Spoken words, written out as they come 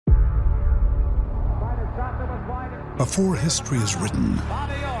Before history is written,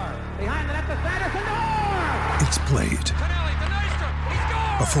 it's played.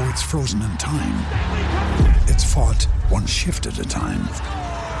 Before it's frozen in time, it's fought one shift at a time.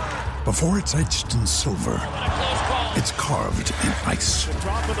 Before it's etched in silver, it's carved in ice.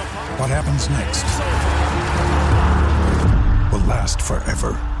 What happens next will last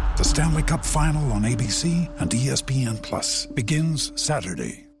forever. The Stanley Cup Final on ABC and ESPN Plus begins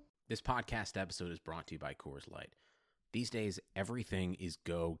Saturday. This podcast episode is brought to you by Coors Light. These days, everything is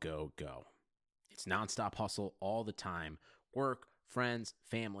go, go, go. It's nonstop hustle all the time. Work, friends,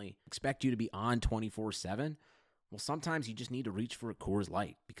 family expect you to be on 24/7. Well, sometimes you just need to reach for a Coors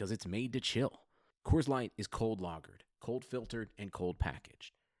Light because it's made to chill. Coors Light is cold lagered, cold filtered, and cold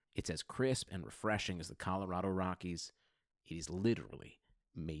packaged. It's as crisp and refreshing as the Colorado Rockies. It is literally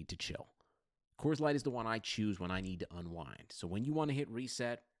made to chill. Coors Light is the one I choose when I need to unwind. So when you want to hit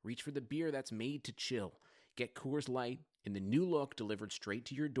reset, reach for the beer that's made to chill. Get Coors Light in the new look delivered straight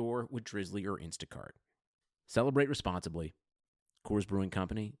to your door with Drizzly or Instacart. Celebrate responsibly. Coors Brewing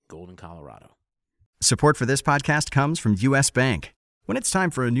Company, Golden, Colorado. Support for this podcast comes from U.S. Bank. When it's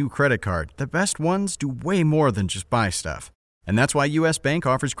time for a new credit card, the best ones do way more than just buy stuff. And that's why U.S. Bank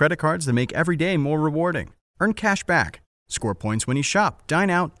offers credit cards that make every day more rewarding. Earn cash back, score points when you shop, dine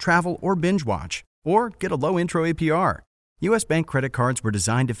out, travel, or binge watch, or get a low intro APR. U.S. Bank credit cards were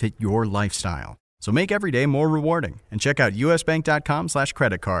designed to fit your lifestyle. So make every day more rewarding and check out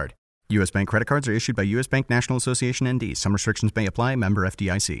usbank.com/credit card. U.S. Bank credit cards are issued by U.S. Bank National Association ND. Some restrictions may apply. Member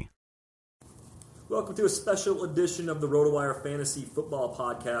FDIC. Welcome to a special edition of the RotoWire Fantasy Football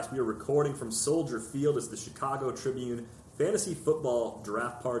Podcast. We are recording from Soldier Field as the Chicago Tribune Fantasy Football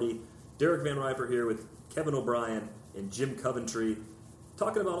Draft Party. Derek Van Riper here with Kevin O'Brien and Jim Coventry,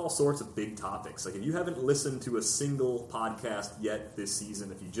 talking about all sorts of big topics. Like, if you haven't listened to a single podcast yet this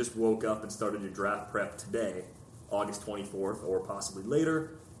season, if you just woke up and started your draft prep today, August 24th, or possibly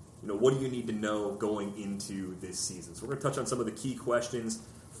later, what do you need to know going into this season? So we're going to touch on some of the key questions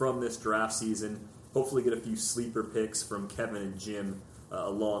from this draft season, hopefully get a few sleeper picks from Kevin and Jim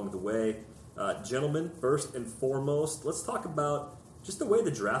along the way. Gentlemen, first and foremost, let's talk about just the way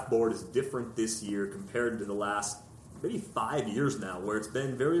the draft board is different this year compared to the last maybe 5 years now, where it's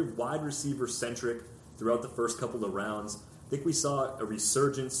been very wide receiver centric throughout the first couple of rounds. I think we saw a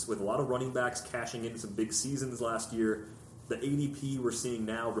resurgence with a lot of running backs cashing into some big seasons last year. The ADP we're seeing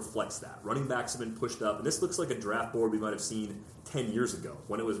now reflects that. Running backs have been pushed up, and this looks like a draft board we might have seen 10 years ago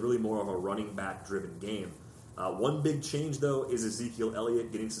when it was really more of a running back driven game. One big change, though, is Ezekiel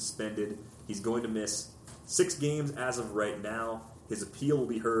Elliott getting suspended. He's going to miss 6 games as of right now. His appeal will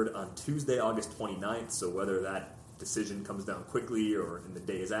be heard on Tuesday, August 29th, so whether that decision comes down quickly or in the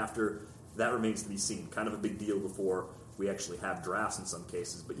days after, that remains to be seen. Kind of a big deal before we actually have drafts in some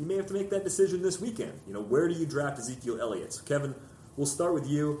cases. But you may have to make that decision this weekend. Where do you draft Ezekiel Elliott? So, Kevin, we'll start with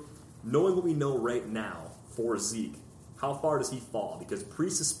you. Knowing what we know right now for Zeke, how far does he fall? Because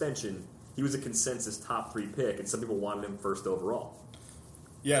pre-suspension, he was a consensus top 3 pick, and some people wanted him first overall.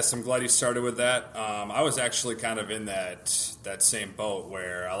 Yes, I'm glad you started with that. I was actually kind of in that same boat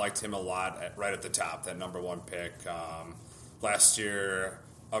where I liked him a lot right at the top, that number 1 pick. Last year,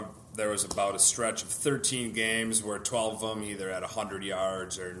 there was about a stretch of 13 games where 12 of them either had 100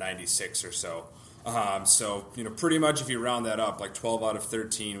 yards or 96 or so. So, pretty much if you round that up, like 12 out of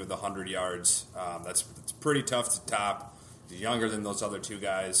 13 with 100 yards, it's pretty tough to top. He's younger than those other 2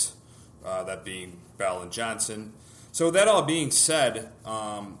 guys, that being Bell and Johnson. So that all being said,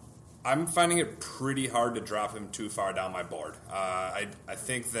 I'm finding it pretty hard to drop him too far down my board. I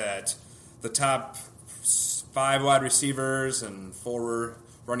think that the top 5 wide receivers and 4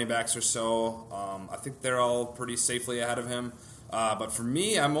 running backs or so, I think they're all pretty safely ahead of him. But for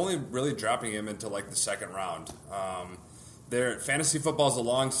me, I'm only really dropping him into like the second round. Fantasy football is a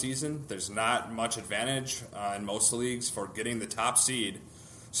long season. There's not much advantage in most leagues for getting the top seed.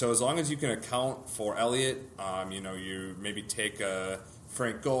 So as long as you can account for Elliott, you maybe take a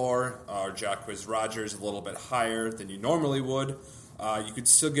Frank Gore or Jacquizz Rodgers a little bit higher than you normally would, you could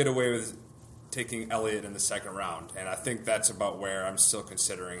still get away with taking Elliott in the second round. And I think that's about where I'm still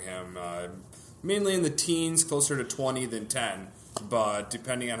considering him, mainly in the teens, closer to 20 than 10. But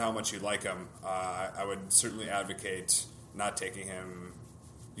depending on how much you like him, I would certainly advocate not taking him.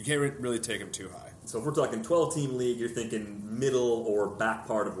 You can't really take him too high. So if we're talking 12-team league, you're thinking middle or back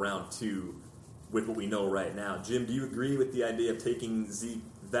part of round 2 with what we know right now. Jim, do you agree with the idea of taking Zeke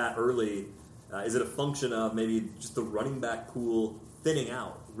that early? Is it a function of maybe just the running back pool thinning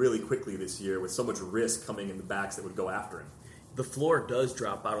out really quickly this year with so much risk coming in the backs that would go after him? The floor does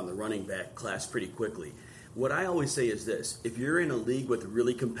drop out on the running back class pretty quickly. What I always say is this: if you're in a league with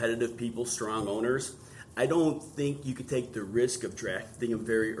really competitive people, strong owners, I don't think you could take the risk of drafting him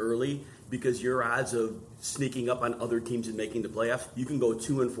very early because your odds of sneaking up on other teams and making the playoffs, you can go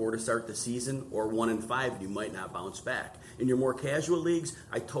 2-4 to start the season, or 1-5, and you might not bounce back. In your more casual leagues,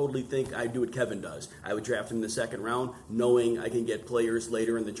 I totally think I'd do what Kevin does. I would draft him in the second round, knowing I can get players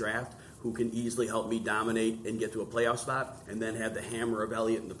later in the draft who can easily help me dominate and get to a playoff spot, and then have the hammer of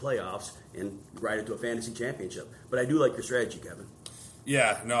Elliott in the playoffs and ride it to a fantasy championship. But I do like your strategy, Kevin.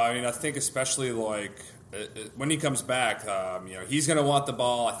 Yeah, no, I mean, I think especially like when he comes back, he's going to want the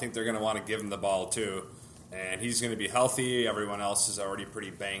ball. I think they're going to want to give him the ball too, and he's going to be healthy. Everyone else is already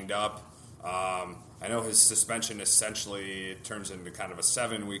pretty banged up. I know his suspension essentially turns into kind of a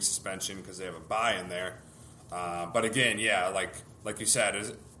 7-week suspension because they have a bye in there. But again, yeah, like you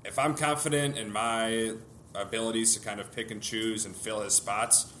said, if I'm confident in my abilities to kind of pick and choose and fill his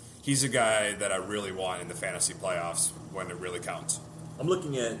spots, he's a guy that I really want in the fantasy playoffs when it really counts. I'm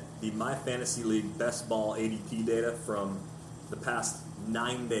looking at the My Fantasy League Best Ball ADP data from the past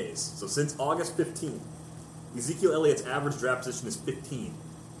 9 days. So since August 15th, Ezekiel Elliott's average draft position is 15.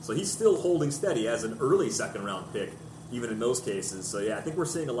 So he's still holding steady as an early second-round pick, even in those cases. So yeah, I think we're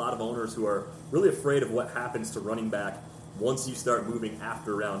seeing a lot of owners who are really afraid of what happens to running back once you start moving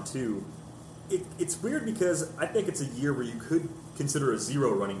after round 2. It's weird because I think it's a year where you could consider a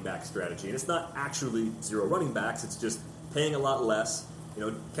zero running back strategy. And it's not actually zero running backs. It's just paying a lot less,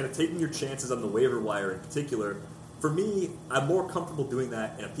 kind of taking your chances on the waiver wire in particular. For me, I'm more comfortable doing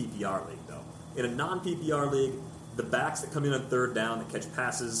that in a PPR league, though. In a non-PPR league, the backs that come in on third down that catch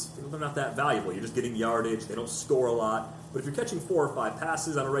passes, they're not that valuable. You're just getting yardage. They don't score a lot. But if you're catching 4 or 5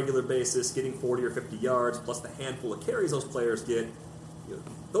 passes on a regular basis, getting 40 or 50 yards, plus the handful of carries those players get,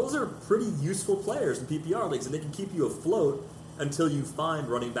 those are pretty useful players in PPR leagues, and they can keep you afloat until you find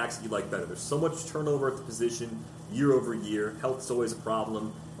running backs that you like better. There's so much turnover at the position year over year. Health's always a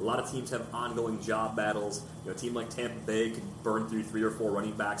problem. A lot of teams have ongoing job battles. A team like Tampa Bay can burn through 3 or 4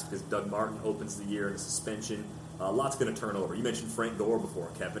 running backs because Doug Martin opens the year in a suspension. Lots going to turn over. You mentioned Frank Gore before,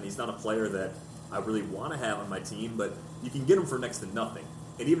 Kevin. He's not a player that I really want to have on my team, but you can get him for next to nothing.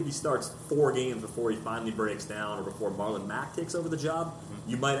 And even if he starts 4 games before he finally breaks down or before Marlon Mack takes over the job,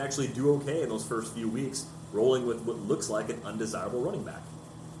 you might actually do okay in those first few weeks, rolling with what looks like an undesirable running back.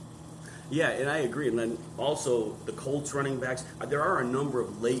 Yeah, and I agree. And then also the Colts running backs, there are a number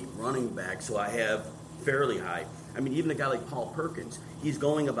of late running backs who I have fairly high. I mean, even a guy like Paul Perkins, he's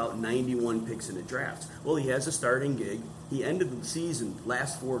going about 91 picks in the drafts. Well, he has a starting gig. He ended the season,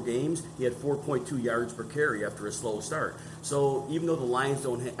 last 4 games, he had 4.2 yards per carry after a slow start. So even though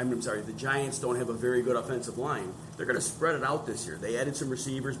the Giants don't have a very good offensive line, they're going to spread it out this year. They added some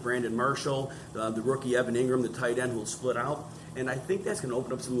receivers, Brandon Marshall, the rookie Evan Ingram, the tight end who will split out. And I think that's going to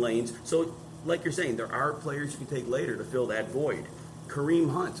open up some lanes. So, like you're saying, there are players you can take later to fill that void.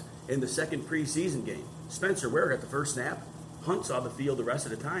 Kareem Hunt in the second preseason game. Spencer Ware got the first snap. Hunt saw the field the rest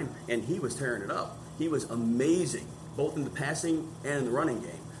of the time, and he was tearing it up. He was amazing, both in the passing and in the running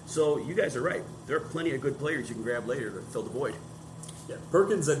game. So you guys are right. There are plenty of good players you can grab later to fill the void. Yeah,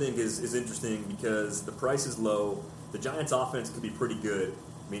 Perkins, I think, is interesting because the price is low. The Giants' offense could be pretty good.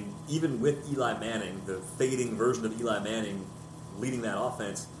 I mean, even with Eli Manning, the fading version of Eli Manning leading that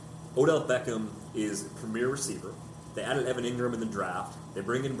offense, Odell Beckham is a premier receiver. They added Evan Ingram in the draft. They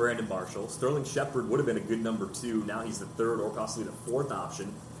bring in Brandon Marshall. Sterling Shepard would have been a good number 2. Now he's the 3rd or possibly the 4th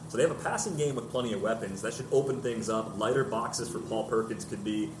option. So they have a passing game with plenty of weapons. That should open things up. Lighter boxes for Paul Perkins could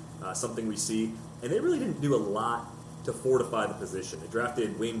be something we see. And they really didn't do a lot to fortify the position. They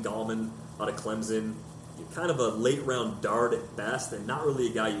drafted Wayne Gallman out of Clemson. Kind of a late-round dart at best, and not really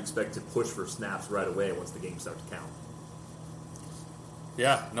a guy you expect to push for snaps right away once the game starts to count.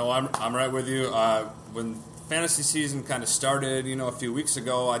 Yeah, no, I'm right with you. When fantasy season kind of started, a few weeks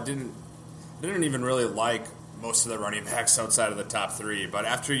ago, I didn't even really like most of the running backs outside of the top 3. But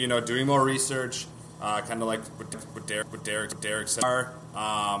after doing more research, kind of like what Derek said,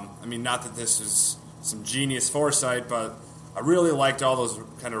 I mean, not that this is some genius foresight, but I really liked all those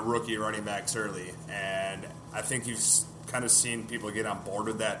kind of rookie running backs early, and I think you've kind of seen people get on board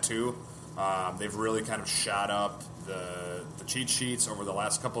with that too. They've really kind of shot up the cheat sheets over the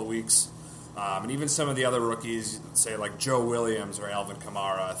last couple of weeks. And even some of the other rookies, say like Joe Williams or Alvin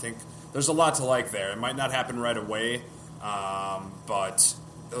Kamara, I think there's a lot to like there. It might not happen right away, but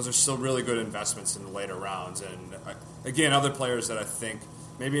those are still really good investments in the later rounds. And again, other players that I think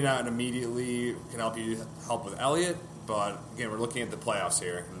maybe not immediately can help with Elliott, but again, we're looking at the playoffs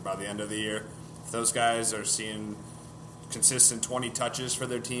here. And by the end of the year, if those guys are seeing consistent 20 touches for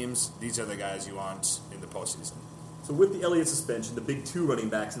their teams, these are the guys you want in the postseason. So with the Elliott suspension, the big 2 running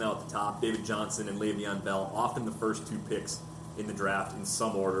backs now at the top, David Johnson and Le'Veon Bell, often the first 2 picks in the draft in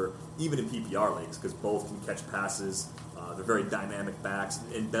some order, even in PPR leagues, because both can catch passes. They're very dynamic backs.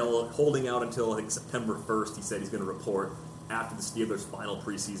 And Bell holding out until, I think, September 1st, he said he's going to report after the Steelers' final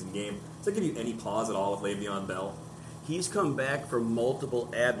preseason game. Does that give you any pause at all with Le'Veon Bell? He's come back from multiple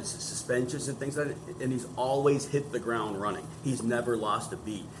absences, suspensions, and things like that, and he's always hit the ground running. He's never lost a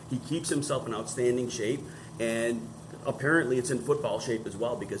beat. He keeps himself in outstanding shape, and apparently it's in football shape as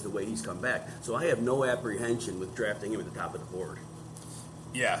well because of the way he's come back. So I have no apprehension with drafting him at the top of the board.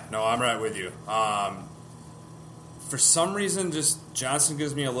 Yeah, no, I'm right with you. For some reason, just Johnson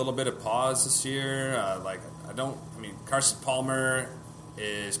gives me a little bit of pause this year. Carson Palmer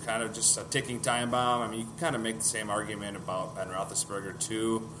is kind of just a ticking time bomb. I mean, you can kind of make the same argument about Ben Roethlisberger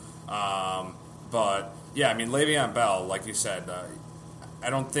too. But yeah, I mean, Le'Veon Bell, like you said, I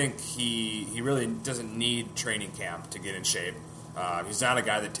don't think he really doesn't need training camp to get in shape. He's not a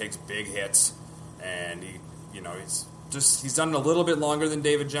guy that takes big hits, and he's done it a little bit longer than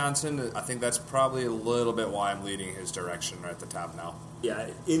David Johnson. I think that's probably a little bit why I'm leading his direction right at the top now. Yeah,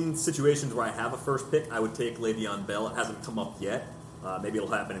 in situations where I have a first pick, I would take Le'Veon Bell. It hasn't come up yet. Maybe it'll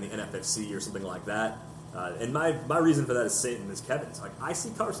happen in the NFFC or something like that. And my reason for that is same as Kevin's. Like, I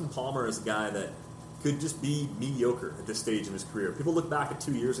see Carson Palmer as a guy that could just be mediocre at this stage in his career. People look back at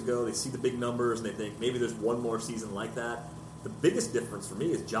 2 years ago, they see the big numbers, and they think maybe there's one more season like that. The biggest difference for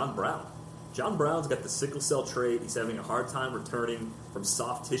me is John Brown. John Brown's got the sickle cell trait. He's having a hard time returning from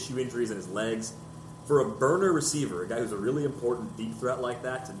soft tissue injuries in his legs. For a burner receiver, a guy who's a really important deep threat like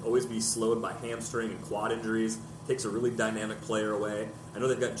that, to always be slowed by hamstring and quad injuries, takes a really dynamic player away. I know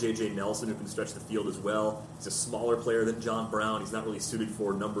they've got J.J. Nelson who can stretch the field as well. He's a smaller player than John Brown. He's not really suited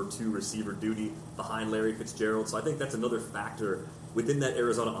for number 2 receiver duty behind Larry Fitzgerald. So I think that's another factor within that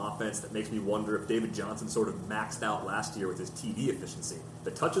Arizona offense that makes me wonder if David Johnson sort of maxed out last year with his TD efficiency.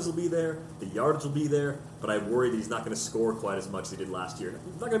 The touches will be there, the yardage will be there, but I worry that he's not going to score quite as much as he did last year.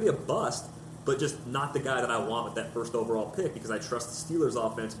 He's not going to be a bust, but just not the guy that I want with that first overall pick because I trust the Steelers'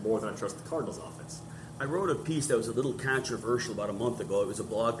 offense more than I trust the Cardinals' offense. I wrote a piece that was a little controversial about a month ago. It was a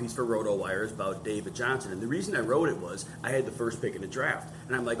blog piece for RotoWire about David Johnson. And the reason I wrote it was I had the first pick in the draft.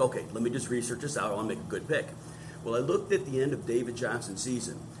 And I'm like, okay, let me just research this out. I'll make a good pick. Well, I looked at the end of David Johnson's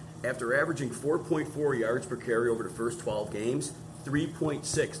season. After averaging 4.4 yards per carry over the first 12 games,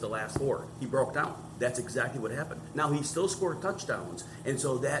 3.6 the last 4. He broke down. That's exactly what happened. Now, he still scored touchdowns, and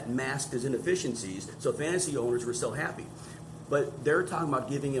so that masked his inefficiencies, so fantasy owners were still happy. But they're talking about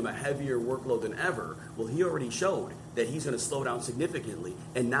giving him a heavier workload than ever. Well, he already showed that he's going to slow down significantly,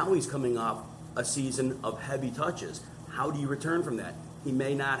 and now he's coming off a season of heavy touches. How do you return from that? He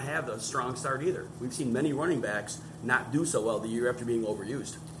may not have a strong start either. We've seen many running backs not do so well the year after being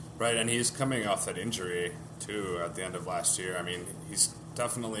overused. Right, and he's coming off that injury, too, at the end of last year. I mean, he's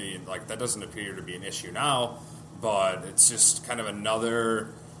definitely, that doesn't appear to be an issue now, but it's just kind of another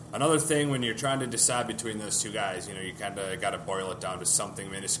thing when you're trying to decide between those two guys. You kind of got to boil it down to something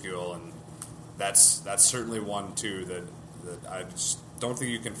minuscule, and that's certainly one, too, that I just don't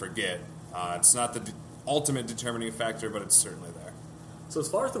think you can forget. It's not the ultimate determining factor, but it's certainly there. So as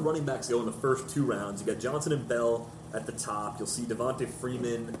far as the running backs go in the first 2 rounds, you got Johnson and Bell at the top. You'll see Devontae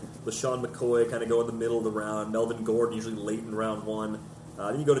Freeman, LaShawn McCoy kind of go in the middle of the round, Melvin Gordon usually late in round 1.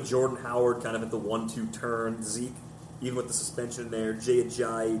 Then you go to Jordan Howard kind of at the 1-2 turn, Zeke, even with the suspension there, Jay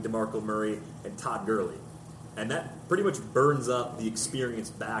Ajayi, DeMarco Murray, and Todd Gurley. And that pretty much burns up the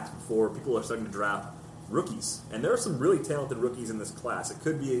experienced backs before people are starting to draft rookies. And there are some really talented rookies in this class. It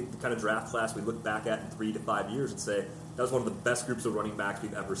could be the kind of draft class we look back at in 3 to 5 years and say, that was one of the best groups of running backs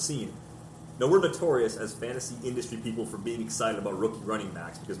we've ever seen. Now, we're notorious as fantasy industry people for being excited about rookie running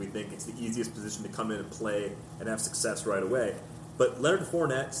backs because we think it's the easiest position to come in and play and have success right away. But Leonard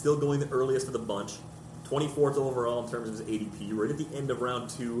Fournette, still going the earliest of the bunch, 24th overall in terms of his ADP, right at the end of round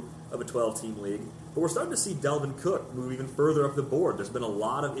 2 of a 12-team league. But we're starting to see Dalvin Cook move even further up the board. There's been a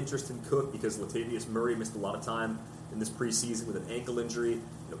lot of interest in Cook because Latavius Murray missed a lot of time in this preseason with an ankle injury.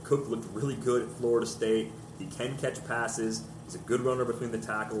 Cook looked really good at Florida State. He can catch passes. He's a good runner between the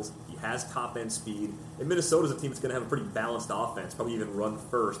tackles. He has top-end speed. And Minnesota's a team that's going to have a pretty balanced offense, probably even run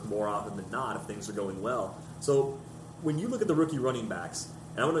first more often than not if things are going well. So when you look at the rookie running backs,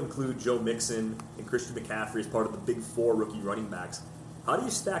 and I'm going to include Joe Mixon and Christian McCaffrey as part of the big 4 rookie running backs, how do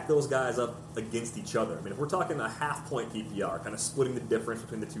you stack those guys up against each other? I mean, if we're talking a half-point PPR, kind of splitting the difference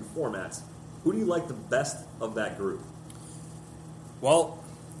between the 2 formats, who do you like the best of that group? Well,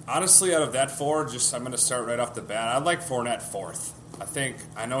 honestly, out of that 4, I'm going to start right off the bat. I'd like Fournette 4th.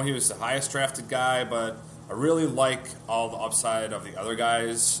 I know he was the highest drafted guy, but I really like all the upside of the other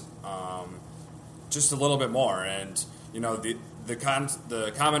guys just a little bit more. And,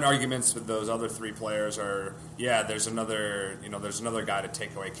 the common arguments with those other three players are, there's another guy to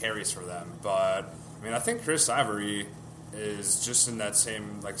take away carries for them. But I mean, I think Chris Ivory is just in that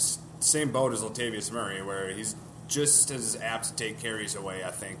same boat as Latavius Murray, where he's just as apt to take carries away,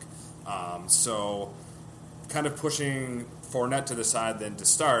 I think. So kind of pushing Fournette to the side then to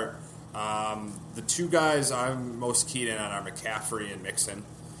start. The two guys I'm most keyed in on are McCaffrey and Mixon.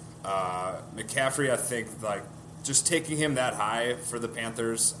 McCaffrey, I think, just taking him that high for the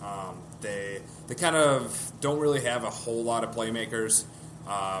Panthers, they kind of don't really have a whole lot of playmakers.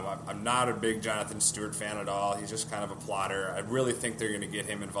 I'm not a big Jonathan Stewart fan at all. He's just kind of a plotter. I really think they're going to get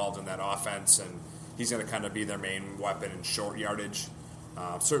him involved in that offense, and he's going to kind of be their main weapon in short yardage.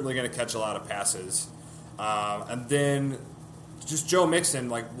 Certainly going to catch a lot of passes. And then just Joe Mixon,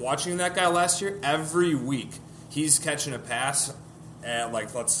 watching that guy last year, every week he's catching a pass at,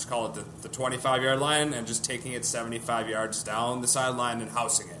 let's call it the 25-yard line and just taking it 75 yards down the sideline and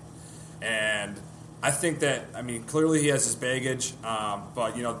housing it. And I think that, clearly he has his baggage,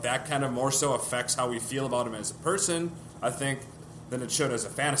 but, that kind of more so affects how we feel about him as a person, I think, than it should as a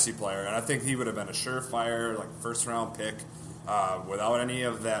fantasy player. And I think he would have been a surefire, first-round pick without any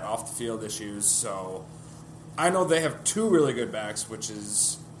of that off-the-field issues. So I know they have two really good backs, which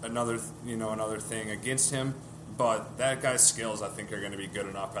is another thing against him. But that guy's skills, I think, are going to be good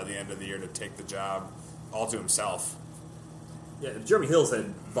enough by the end of the year to take the job all to himself. Yeah, Jeremy Hill's had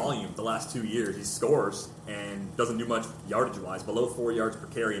volume the last 2 years. He scores and doesn't do much yardage-wise, below 4 yards per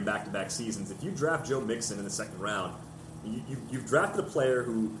carry in back-to-back seasons. If you draft Joe Mixon in the second round, you've drafted a player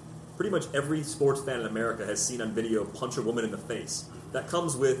who pretty much every sports fan in America has seen on video punch a woman in the face. That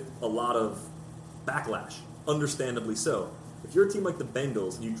comes with a lot of backlash, understandably so. If you're a team like the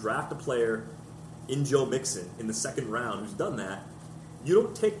Bengals and you draft a player in Joe Mixon in the second round who's done that, you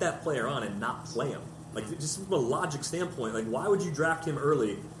don't take that player on and not play him. Just from a logic standpoint, why would you draft him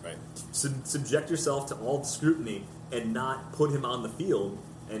early, right? Subject yourself to all the scrutiny and not put him on the field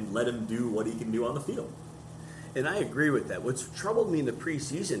and let him do what he can do on the field? And I agree with that. What's troubled me in the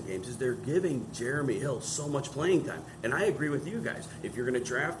preseason games is they're giving Jeremy Hill so much playing time. And I agree with you guys. If you're going to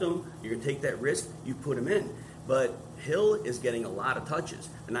draft him, you're going to take that risk, you put him in. But Hill is getting a lot of touches,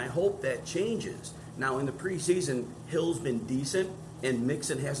 and I hope that changes. Now, in the preseason, Hill's been decent, and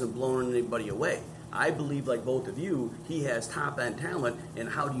Mixon hasn't blown anybody away. I believe, like both of you, he has top-end talent, and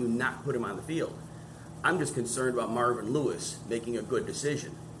how do you not put him on the field? I'm just concerned about Marvin Lewis making a good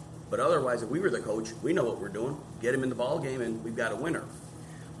decision. But otherwise, if we were the coach, we know what we're doing. Get him in the ball game, and we've got a winner.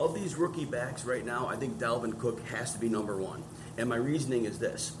 Of these rookie backs right now, I think Dalvin Cook has to be number one. And my reasoning is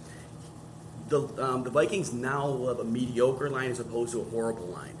this. The Vikings now will have a mediocre line as opposed to a horrible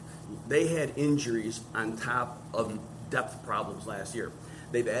line. They had injuries on top of depth problems last year.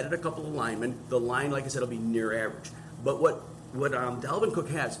 They've added a couple of linemen. The line, like I said, will be near average. But what Dalvin Cook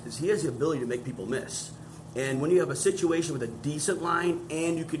has is he has the ability to make people miss. And when you have a situation with a decent line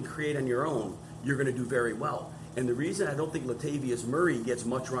and you can create on your own, you're going to do very well. And the reason I don't think Latavius Murray gets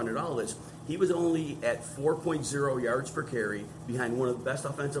much run at all is he was only at 4.0 yards per carry behind one of the best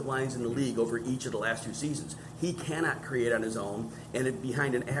offensive lines in the league over each of the last 2 seasons. He cannot create on his own, and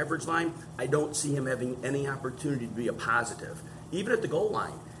behind an average line, I don't see him having any opportunity to be a positive. Even at the goal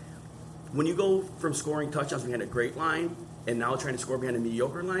line, when you go from scoring touchdowns behind a great line and now trying to score behind a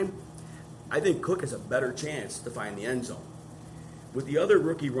mediocre line, I think Cook has a better chance to find the end zone. With the other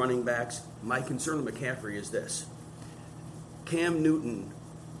rookie running backs, my concern with McCaffrey is this. Cam Newton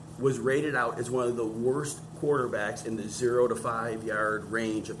was rated out as one of the worst quarterbacks in the 0 to 5 yard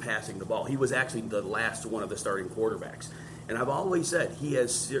range of passing the ball. He was actually the last one of the starting quarterbacks. And I've always said he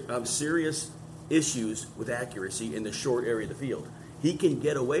has serious issues with accuracy in the short area of the field. He can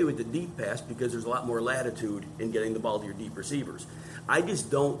get away with the deep pass because there's a lot more latitude in getting the ball to your deep receivers. I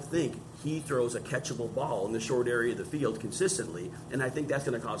just don't think he throws a catchable ball in the short area of the field consistently, and I think that's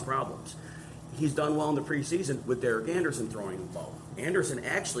going to cause problems. He's done well in the preseason with Derek Anderson throwing the ball. Anderson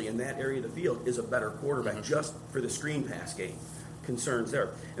actually in that area of the field is a better quarterback just for the screen pass game. Concerns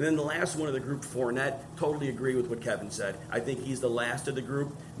there. And then the last one of the group, Fournette, totally agree with what Kevin said. I think he's the last of the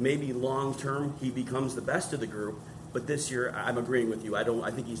group. Maybe long term he becomes the best of the group, but this year I'm agreeing with you.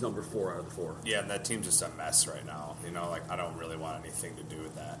 I think he's number 4 out of the 4. Yeah, and that team's just a mess right now. I don't really want anything to do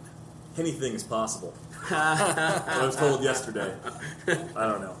with that. Anything is possible. I was told yesterday. I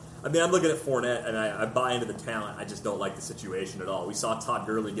don't know. I'm looking at Fournette, and I buy into the talent. I just don't like the situation at all. We saw Todd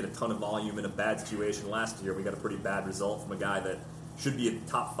Gurley get a ton of volume in a bad situation last year. We got a pretty bad result from a guy that should be a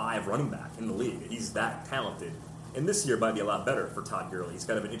top 5 running back in the league. He's that talented. And this year might be a lot better for Todd Gurley. He's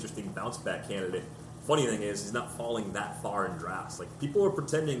kind of an interesting bounce-back candidate. Funny thing is, he's not falling that far in drafts. People are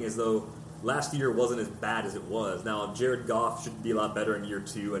pretending as though last year wasn't as bad as it was. Now, Jared Goff should be a lot better in year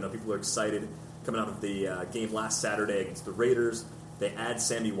 2. I know people are excited coming out of the game last Saturday against the Raiders. They add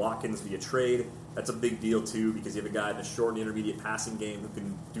Sammy Watkins via trade. That's a big deal, too, because you have a guy in the short and intermediate passing game who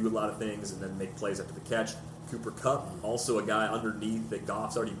can do a lot of things and then make plays after the catch. Cooper Kupp, also a guy underneath that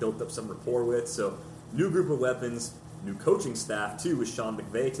Goff's already built up some rapport with. So, new group of weapons, new coaching staff, too, with Sean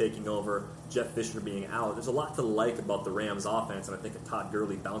McVay taking over, Jeff Fisher being out. There's a lot to like about the Rams' offense, and I think a Todd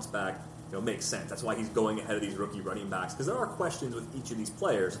Gurley bounce back makes sense. That's why he's going ahead of these rookie running backs, because there are questions with each of these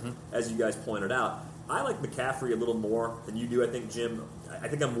players, as you guys pointed out. I like McCaffrey a little more than you do, I think, Jim. I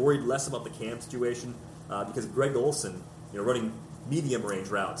think I'm worried less about the Cam situation because Greg Olsen, running medium-range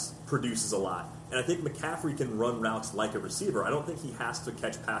routes, produces a lot. And I think McCaffrey can run routes like a receiver. I don't think he has to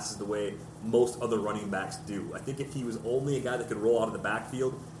catch passes the way most other running backs do. I think if he was only a guy that could roll out of the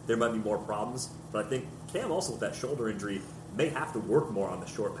backfield, there might be more problems. But I think Cam, also with that shoulder injury, may have to work more on the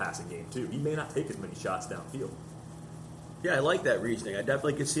short passing game, too. He may not take as many shots downfield. Yeah, I like that reasoning. I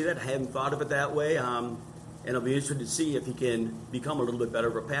definitely can see that. I hadn't thought of it that way. And I'll be interested to see if he can become a little bit better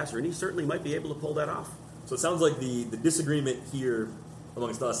of a passer. And he certainly might be able to pull that off. So it sounds like the disagreement here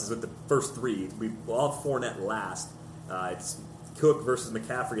amongst us is with the first three. We'll have Fournette last. It's Cook versus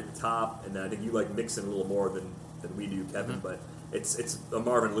McCaffrey at the top, and then I think you like Mixon a little more than we do, Kevin. But it's a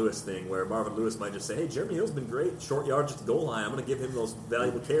Marvin Lewis thing where Marvin Lewis might just say, hey, Jeremy Hill's been great, short yards at the goal line. I'm going to give him those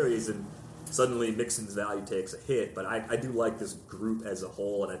valuable carries, and suddenly Mixon's value takes a hit. But I do like this group as a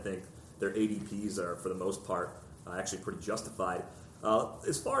whole, and I think their ADPs are, for the most part, actually pretty justified.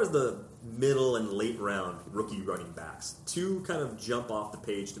 As far as the middle and late round rookie running backs, two kind of jump off the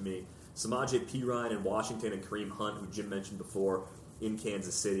page to me. Samaje Perine in Washington and Kareem Hunt, who Jim mentioned before, in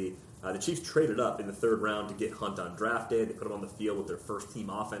Kansas City. The Chiefs traded up in the third round to get Hunt on draft day. They put him on the field with their first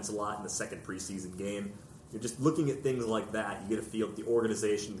team offense a lot in the second preseason game. You're just looking at things like that, you get a feel that the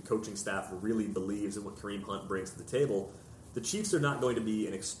organization, the coaching staff really believes in what Kareem Hunt brings to the table. The Chiefs are not going to be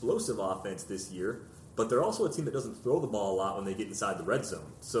an explosive offense this year, but they're also a team that doesn't throw the ball a lot when they get inside the red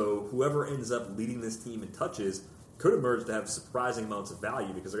zone. So whoever ends up leading this team in touches could emerge to have surprising amounts of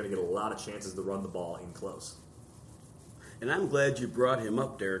value because they're going to get a lot of chances to run the ball in close. And I'm glad you brought him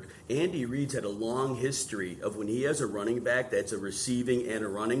up, Derek. Andy Reid's had a long history of when he has a running back that's a receiving and a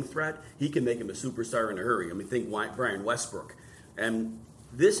running threat, he can make him a superstar in a hurry. I mean, think Brian Westbrook. And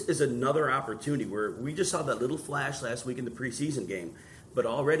this is another opportunity where we just saw that little flash last week in the preseason game. But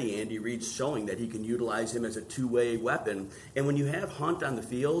already Andy Reid's showing that he can utilize him as a two-way weapon. And when you have Hunt on the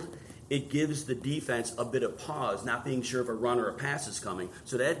field, it gives the defense a bit of pause, not being sure if a run or a pass is coming.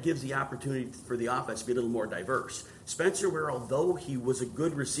 So that gives the opportunity for the offense to be a little more diverse. Spencer Ware, although he was a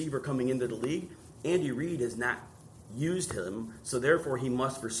good receiver coming into the league, Andy Reid has not used him, so therefore he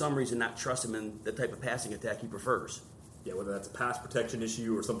must, for some reason, not trust him in the type of passing attack he prefers. Yeah, whether that's a pass protection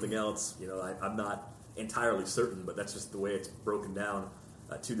issue or something else, I'm not entirely certain, but that's just the way it's broken down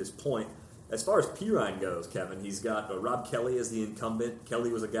to this point. As far as Perine goes, Kevin, he's got Rob Kelly as the incumbent. Kelly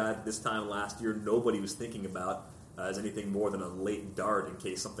was a guy this time last year nobody was thinking about as anything more than a late dart in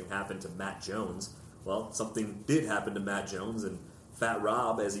case something happened to Matt Jones. Well, something did happen to Matt Jones, and Fat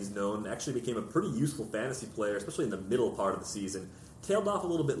Rob, as he's known, actually became a pretty useful fantasy player, especially in the middle part of the season. Tailed off a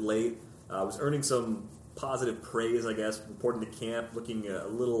little bit late, was earning some positive praise, I guess, reporting to camp, looking a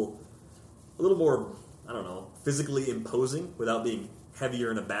little more, physically imposing without being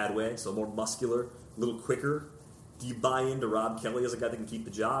heavier in a bad way, so more muscular, a little quicker. Do you buy into Rob Kelly as a guy that can keep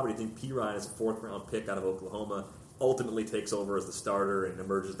the job, or do you think Perine, as a fourth-round pick out of Oklahoma, ultimately takes over as the starter and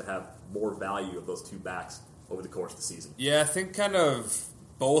emerges to have more value of those two backs over the course of the season? Yeah, I think kind of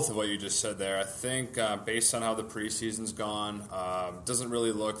both of what you just said there. I think based on how the preseason's gone, doesn't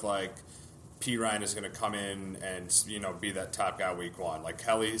really look like Perine is going to come in and be that top guy week one. Like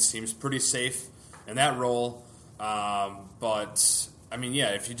Kelly seems pretty safe in that role, but I mean, yeah,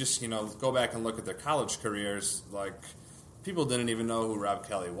 if you just go back and look at their college careers, like people didn't even know who Rob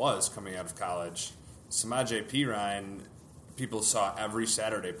Kelly was coming out of college. Samaje Perine, people saw every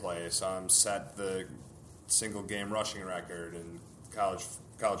Saturday play. Saw him set the single game rushing record in college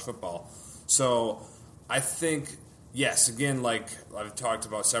football. So I think, yes, again, like I've talked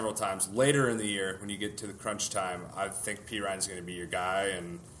about several times, later in the year when you get to the crunch time, I think Perine's going to be your guy,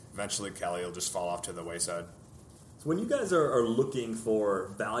 and eventually Kelly will just fall off to the wayside. So when you guys are looking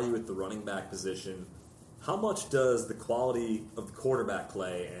for value at the running back position, how much does the quality of the quarterback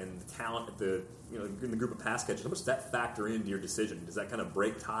play and the talent at the in the group of pass catchers, how much does that factor into your decision? Does that kind of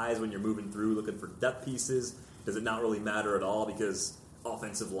break ties when you're moving through looking for depth pieces? Does it not really matter at all because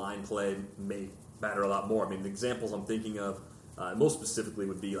offensive line play may matter a lot more? I mean, the examples I'm thinking of most specifically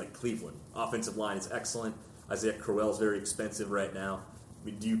would be like Cleveland. Offensive line is excellent. Isaiah Crowell's very expensive right now. I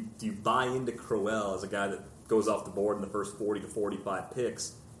mean, do you buy into Crowell as a guy that goes off the board in the first 40 to 45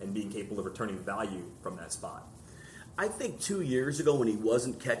 picks and being capable of returning value from that spot? I think 2 years ago when he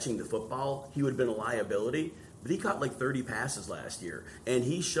wasn't catching the football, he would have been a liability. But he caught like 30 passes last year, and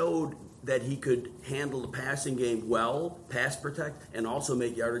he showed that he could handle the passing game well, pass protect, and also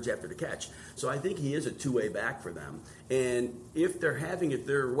make yardage after the catch. So I think he is a two-way back for them. And if they're having it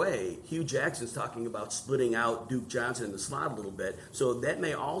their way, Hugh Jackson's talking about splitting out Duke Johnson in the slot a little bit, so that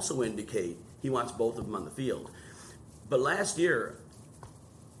may also indicate he wants both of them on the field. But last year,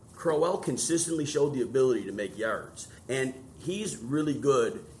 Crowell consistently showed the ability to make yards, and he's really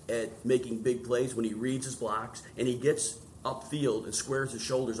good at making big plays when he reads his blocks and he gets upfield and squares his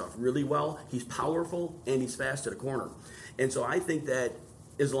shoulders off really well. He's powerful and he's fast to the corner. And so I think that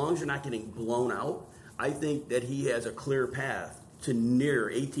as long as you're not getting blown out, I think that he has a clear path to near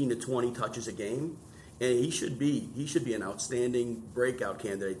 18 to 20 touches a game. And he should be an outstanding breakout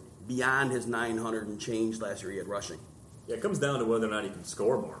candidate beyond his 900 and change last year he had rushing. Yeah, it comes down to whether or not he can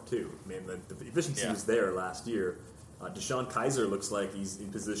score more, too. I mean, the efficiency was there last year. Deshaun Kaiser looks like he's in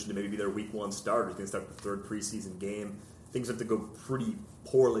position to maybe be their week 1 starter. He's going to start the 3rd preseason game. Things have to go pretty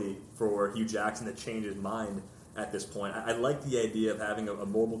poorly for Hugh Jackson to change his mind at this point. I like the idea of having a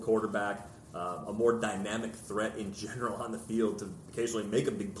mobile quarterback, a more dynamic threat in general on the field to occasionally make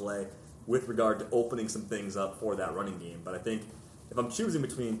a big play with regard to opening some things up for that running game. But I think if I'm choosing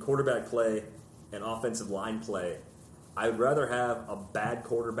between quarterback play and offensive line play, I'd rather have a bad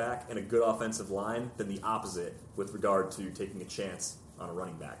quarterback and a good offensive line than the opposite with regard to taking a chance on a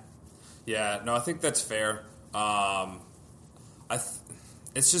running back. Yeah, no, I think that's fair. I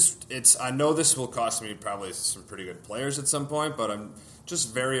know this will cost me probably some pretty good players at some point, but I'm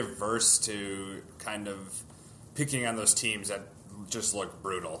just very averse to kind of picking on those teams that just look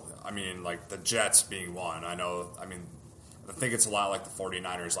brutal. I mean, like the Jets being one. I think it's a lot like the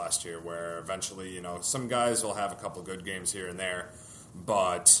 49ers last year, where eventually, some guys will have a couple good games here and there,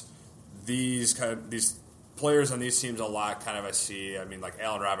 but these players on these teams a lot I see. I mean, like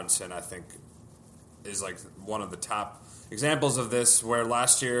Allen Robinson, I think, is like one of the top examples of this, where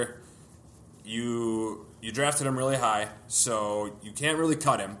last year you drafted him really high, so you can't really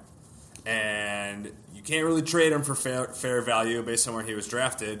cut him, and you can't really trade him for fair value based on where he was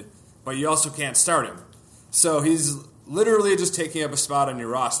drafted, but you also can't start him. So he's literally just taking up a spot on your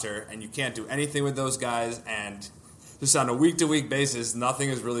roster, and you can't do anything with those guys, and just on a week-to-week basis, nothing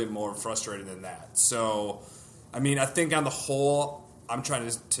is really more frustrating than that. So, I mean, I think on the whole, I'm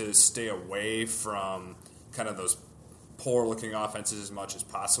trying to stay away from kind of those poor-looking offenses as much as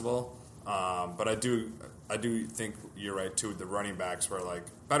possible. But I do think you're right, too, with the running backs, where, like,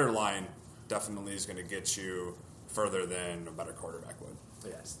 better line definitely is going to get you further than a better quarterback would.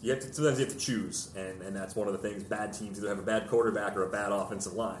 Yes, sometimes you have to choose, and that's one of the things. Bad teams either have a bad quarterback or a bad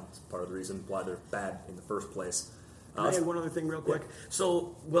offensive line. It's part of the reason why they're bad in the first place. Can I add one other thing real quick? Yeah.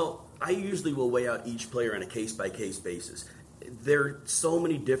 So, I usually will weigh out each player on a case-by-case basis. There are so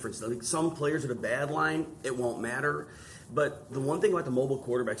many differences. Like some players with a bad line, it won't matter. But the one thing about the mobile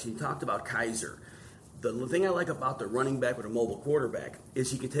quarterbacks, you talked about Kaiser. The thing I like about the running back with a mobile quarterback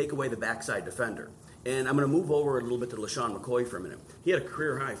is he can take away the backside defender. And I'm going to move over a little bit to LeSean McCoy for a minute. He had a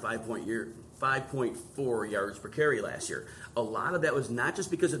career-high 5.4 yards per carry last year. A lot of that was not just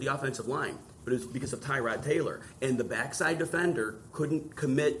because of the offensive line, but it was because of Tyrod Taylor. And the backside defender couldn't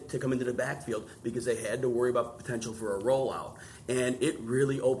commit to come into the backfield because they had to worry about potential for a rollout. And it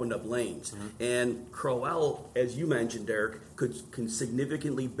really opened up lanes. Mm-hmm. And Crowell, as you mentioned, Derek, can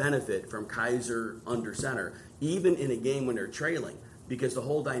significantly benefit from Kaiser under center, even in a game when they're trailing, because the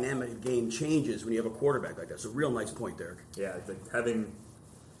whole dynamic of the game changes when you have a quarterback like that. It's a real nice point, Derek. Yeah, I think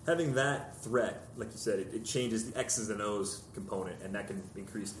having that threat, like you said, it changes the X's and O's component, and that can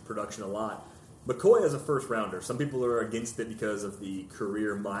increase the production a lot. McCoy as a first-rounder, some people are against it because of the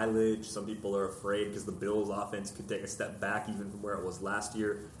career mileage. Some people are afraid because the Bills' offense could take a step back even from where it was last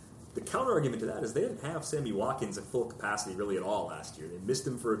year. The counter-argument to that is they didn't have Sammy Watkins at full capacity really at all last year. They missed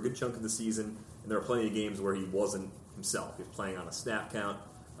him for a good chunk of the season, and there were plenty of games where he wasn't himself. He was playing on a snap count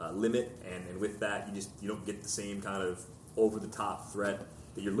limit, and with that, you don't get the same kind of over-the-top threat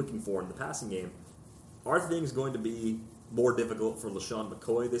that you're looking for in the passing game. Are things going to be more difficult for LeSean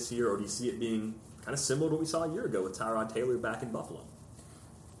McCoy this year, or do you see it being kind of similar to what we saw a year ago with Tyrod Taylor back in Buffalo?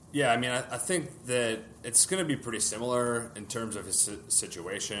 Yeah, I mean, I think that it's going to be pretty similar in terms of his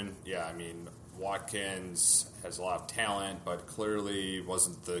situation. Yeah, I mean, Watkins has a lot of talent, but clearly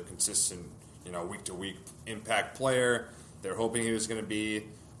wasn't the consistent, week-to-week impact player they're hoping he was going to be.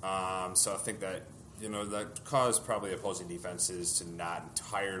 So I think that that caused probably opposing defenses to not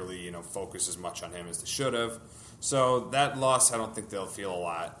entirely, focus as much on him as they should have. So that loss, I don't think they'll feel a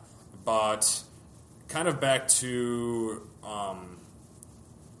lot. But kind of back to,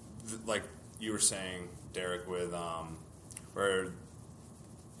 like you were saying, Derek, with where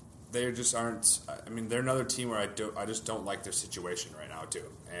they just aren't. I mean, they're another team where I just don't like their situation right now too.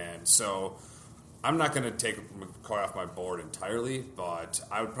 And so I'm not going to take McCoy off my board entirely, but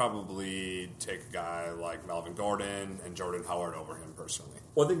I would probably take a guy like Melvin Gordon and Jordan Howard over him personally.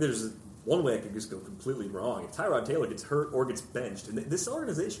 Well, I think there's one way I could just go completely wrong. If Tyrod Taylor gets hurt or gets benched, and this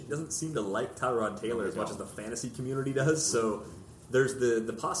organization doesn't seem to like Tyrod Taylor as much as the fantasy community does, so there's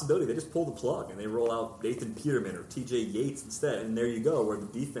the possibility they just pull the plug and they roll out Nathan Peterman or TJ Yates instead, and there you go, where the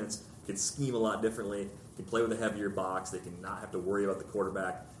defense can scheme a lot differently, can play with a heavier box, they can not have to worry about the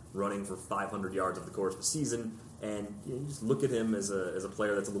quarterback running for 500 yards over the course of the season, and you just look at him as a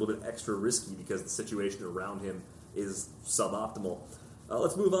player that's a little bit extra risky because the situation around him is suboptimal.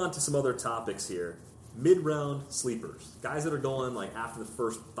 Let's move on to some other topics here. Mid-round sleepers, guys that are going like after the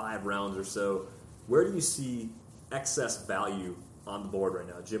first 5 rounds or so. Where do you see excess value on the board right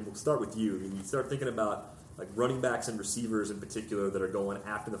now? Jim, we'll start with you. I mean, you start thinking about like running backs and receivers in particular that are going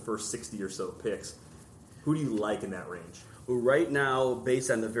after the first 60 or so picks. Who do you like in that range? Well, right now, based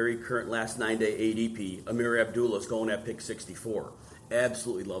on the very current last 9-day ADP, Amir Abdullah is going at pick 64.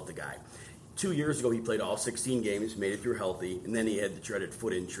 Absolutely love the guy. 2 years ago, he played all 16 games, made it through healthy, and then he had the dreaded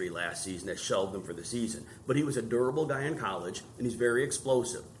foot injury last season that shelved him for the season. But he was a durable guy in college, and he's very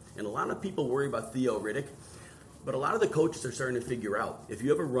explosive. And a lot of people worry about Theo Riddick, but a lot of the coaches are starting to figure out, if you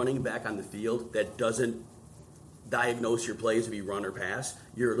have a running back on the field that doesn't diagnose your plays if you run or pass,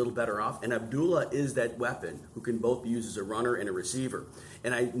 you're a little better off. And Abdullah is that weapon who can both be used as a runner and a receiver.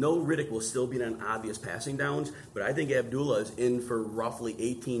 And I know Riddick will still be on obvious passing downs, but I think Abdullah is in for roughly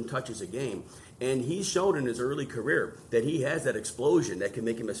 18 touches a game. And he's shown in his early career that he has that explosion that can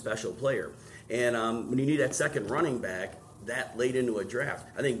make him a special player. And when you need that second running back that late into a draft,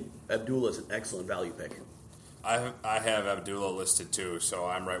 I think Abdullah is an excellent value pick. I have Abdullah listed too, so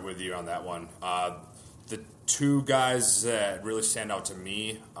I'm right with you on that one. The two guys that really stand out to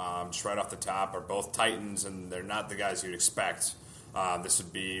me, just right off the top, are both Titans, and they're not the guys you'd expect. This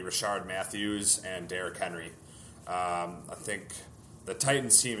would be Rashard Matthews and Derrick Henry. I think the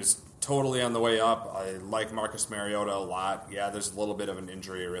Titans team is totally on the way up. I like Marcus Mariota a lot. Yeah, there's a little bit of an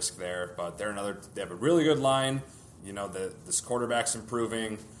injury risk there, but they have a really good line. This quarterback's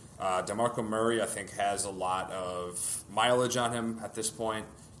improving. DeMarco Murray, I think, has a lot of mileage on him at this point.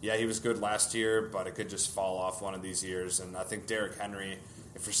 Yeah, he was good last year, but it could just fall off one of these years. And I think Derrick Henry,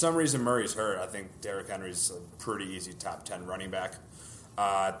 if for some reason Murray's hurt, I think Derrick Henry's a pretty easy top 10 running back.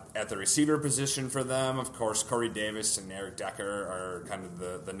 At the receiver position for them, of course, Corey Davis and Eric Decker are kind of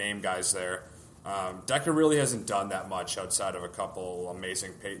the name guys there. Decker really hasn't done that much outside of a couple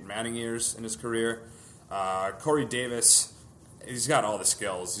amazing Peyton Manning years in his career. Corey Davis, he's got all the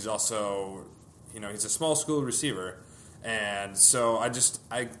skills. He's also, he's a small school receiver. And so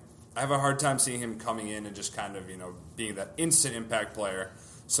I have a hard time seeing him coming in and just kind of, being that instant impact player.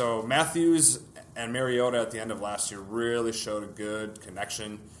 So Matthews and Mariota at the end of last year really showed a good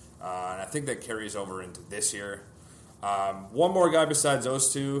connection. And I think that carries over into this year. One more guy besides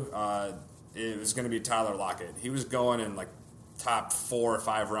those two it was going to be Tyler Lockett. He was going in like top 4 or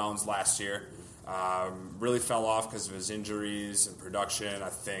 5 rounds last year. Really fell off because of his injuries and production. I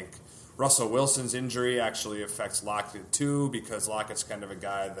think Russell Wilson's injury actually affects Lockett too, because Lockett's kind of a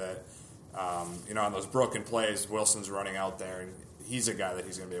guy that, on those broken plays, Wilson's running out there, and he's a guy that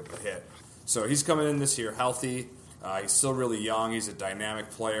he's going to be able to hit. So he's coming in this year healthy. He's still really young. He's a dynamic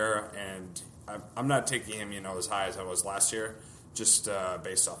player, and I'm not taking him, as high as I was last year, just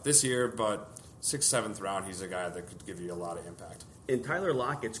based off this year. But 6th, 7th round, he's a guy that could give you a lot of impact. And Tyler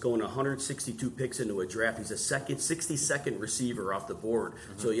Lockett's going 162 picks into a draft. He's a 62nd receiver off the board.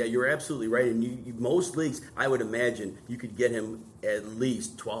 Mm-hmm. So, yeah, you're absolutely right. And most leagues, I would imagine, you could get him at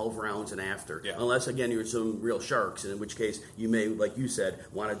least 12 rounds and after. Yeah. Unless, again, you're some real sharks, in which case you may, like you said,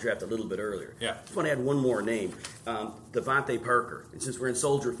 want to draft a little bit earlier. Yeah. I just want to add one more name, Devontae Parker. And since we're in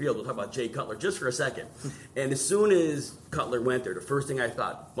Soldier Field, we'll talk about Jay Cutler just for a second. And as soon as Cutler went there, the first thing I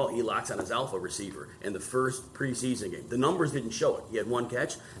thought, well, he locks on his alpha receiver in the first preseason game. The numbers didn't show it. He had 1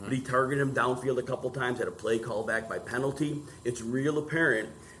 catch, but he targeted him downfield a couple times, had a play call back by penalty. It's real apparent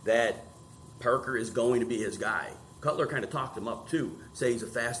that Parker is going to be his guy. Cutler kind of talked him up, too, say he's a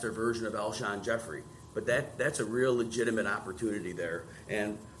faster version of Alshon Jeffrey. But that's a real legitimate opportunity there.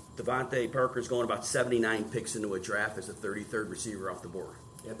 And Devontae Parker's going about 79 picks into a draft as the 33rd receiver off the board.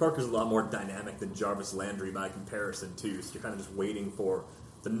 Yeah, Parker's a lot more dynamic than Jarvis Landry by comparison, too. So you're kind of just waiting for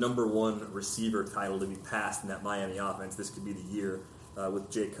the number one receiver title to be passed in that Miami offense. This could be the year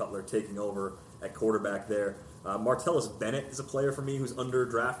with Jay Cutler taking over at quarterback there. Martellus Bennett is a player for me who's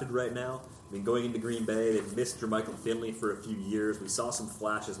underdrafted right now. I mean, going into Green Bay, they've missed Jermichael Finley for a few years. We saw some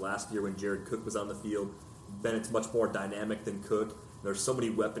flashes last year when Jared Cook was on the field. Bennett's much more dynamic than Cook. There's so many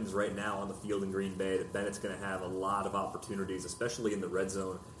weapons right now on the field in Green Bay that Bennett's going to have a lot of opportunities, especially in the red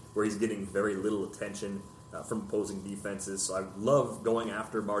zone, where he's getting very little attention from opposing defenses. So I love going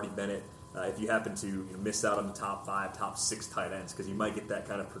after Marty Bennett if you happen to miss out on the top 5, top 6 tight ends, because you might get that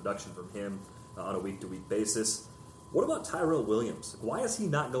kind of production from him on a week-to-week basis. What about Tyrell Williams? Why is he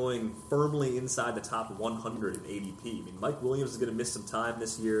not going firmly inside the top 100 in ADP? I mean, Mike Williams is going to miss some time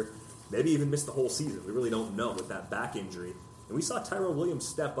this year, maybe even miss the whole season. We really don't know with that back injury. And we saw Tyrell Williams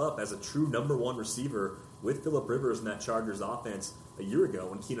step up as a true number one receiver with Phillip Rivers in that Chargers offense a year ago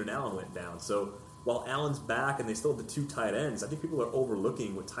when Keenan Allen went down. So while Allen's back and they still have the 2 tight ends, I think people are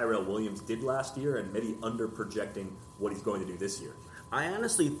overlooking what Tyrell Williams did last year and maybe under-projecting what he's going to do this year. I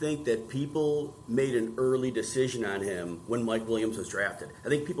honestly think that people made an early decision on him when Mike Williams was drafted. I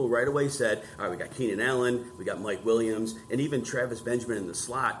think people right away said, all right, we got Keenan Allen, we got Mike Williams, and even Travis Benjamin in the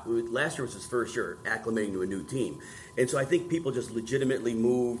slot. Last year was his first year acclimating to a new team. And so I think people just legitimately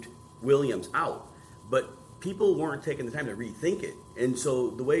moved Williams out. But people weren't taking the time to rethink it. And so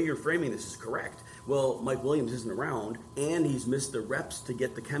the way you're framing this is correct. Well, Mike Williams isn't around, and he's missed the reps to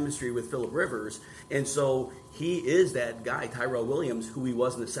get the chemistry with Phillip Rivers. And so he is that guy, Tyrell Williams, who he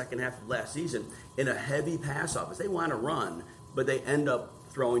was in the second half of last season, in a heavy pass offense. They want to run, but they end up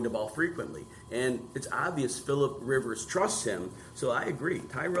throwing the ball frequently. And it's obvious Phillip Rivers trusts him. So I agree.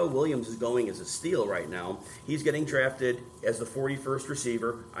 Tyrell Williams is going as a steal right now. He's getting drafted as the 41st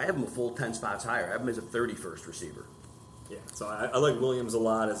receiver. I have him a full 10 spots higher. I have him as a 31st receiver. Yeah, so I like Williams a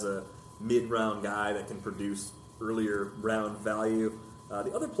lot as a mid-round guy that can produce earlier round value.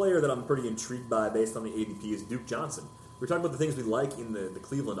 The other player that I'm pretty intrigued by based on the ADP is Duke Johnson. We're talking about the things we like in the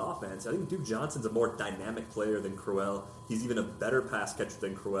Cleveland offense. I think Duke Johnson's a more dynamic player than Crowell. He's even a better pass catcher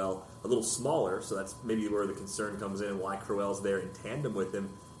than Crowell, a little smaller, so that's maybe where the concern comes in and why Crowell's there in tandem with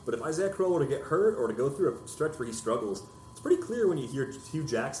him. But if Isaiah Crowell were to get hurt or to go through a stretch where he struggles, it's pretty clear when you hear Hugh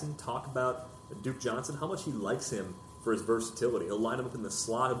Jackson talk about Duke Johnson how much he likes him for his versatility. He'll line him up in the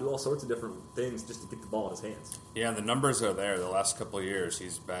slot. He'll do all sorts of different things just to get the ball in his hands. Yeah, and the numbers are there. The last couple of years,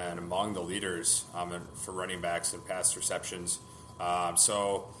 he's been among the leaders for running backs and pass receptions.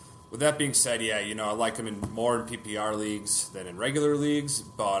 So with that being said, yeah, I like him more in PPR leagues than in regular leagues,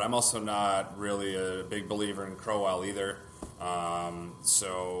 but I'm also not really a big believer in Crowell either.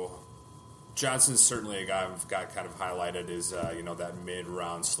 So Johnson's certainly a guy I've got kind of highlighted as, that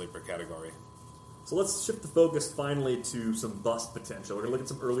mid-round sleeper category. So let's shift the focus finally to some bust potential. We're going to look at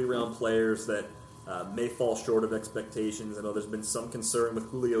some early round players that may fall short of expectations. I know there's been some concern with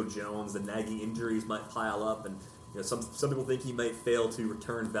Julio Jones. The nagging injuries might pile up, and some people think he might fail to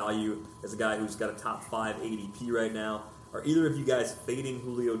return value as a guy who's got a top 5 ADP right now. Are either of you guys fading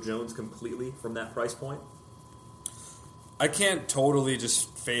Julio Jones completely from that price point? I can't totally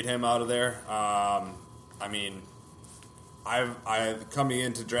just fade him out of there. I coming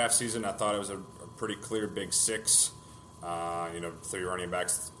into draft season, I thought it was a pretty clear big 6. 3 running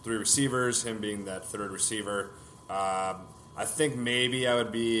backs, 3 receivers, him being that third receiver. I think maybe I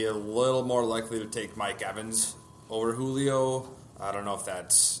would be a little more likely to take Mike Evans over Julio. I don't know if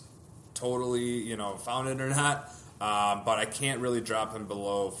that's totally, founded or not. But I can't really drop him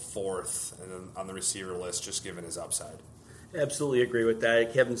below 4th on the receiver list, just given his upside. Absolutely agree with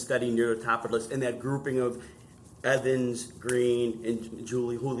that. Kevin Steady near the top of the list. And that grouping of Evans, Green, and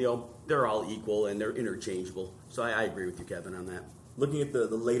Julio, they're all equal and they're interchangeable. So I agree with you, Kevin, on that. Looking at the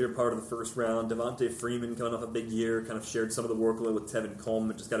later part of the first round, Devontae Freeman coming off a big year, kind of shared some of the workload with Tevin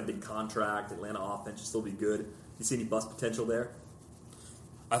Coleman, just got a big contract. Atlanta offense should still be good. Do you see any bust potential there?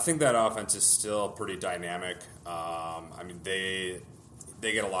 I think that offense is still pretty dynamic.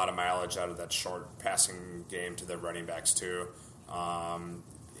 They get a lot of mileage out of that short passing game to their running backs too. And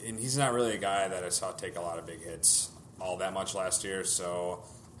he's not really a guy that I saw take a lot of big hits all that much last year. So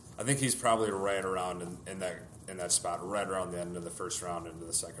I think he's probably right around in that spot, right around the end of the first round into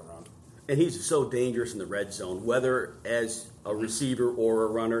the second round. And he's so dangerous in the red zone, whether as a receiver or a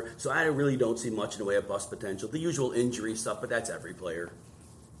runner. So I really don't see much in the way of bust potential. The usual injury stuff, but that's every player.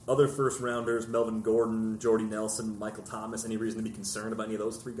 Other first-rounders, Melvin Gordon, Jordy Nelson, Michael Thomas, any reason to be concerned about any of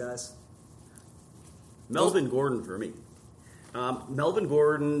those 3 guys? Melvin Gordon for me. Melvin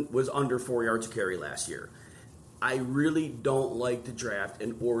Gordon was under 4 yards a carry last year. I really don't like to draft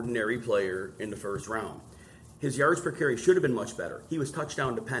an ordinary player in the first round. His yards per carry should have been much better. He was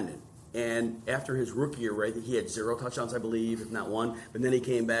touchdown dependent. And after his rookie year, right, he had 0 touchdowns, I believe, if not 1. But then he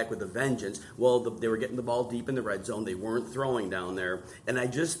came back with a vengeance. Well, they were getting the ball deep in the red zone. They weren't throwing down there. And I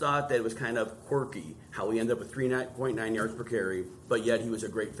just thought that it was kind of quirky how he ended up with 3.9 yards per carry, but yet he was a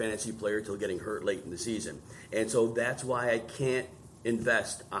great fantasy player until getting hurt late in the season. And so that's why I can't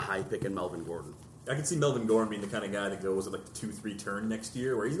invest a high pick in Melvin Gordon. I can see Melvin Gordon being the kind of guy that goes at like the 2-3 turn next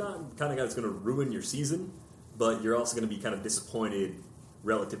year, where he's not the kind of guy that's going to ruin your season, but you're also going to be kind of disappointed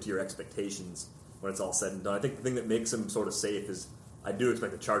relative to your expectations when it's all said and done. I think the thing that makes him sort of safe is I do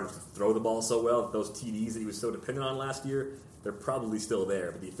expect the Chargers to throw the ball so well. Those TDs that he was so dependent on last year, they're probably still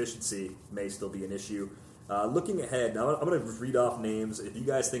there, but the efficiency may still be an issue. Looking ahead, now I'm going to read off names. If you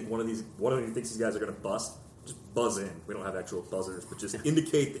guys think one of you thinks these guys are going to bust, just buzz in. We don't have actual buzzers, but just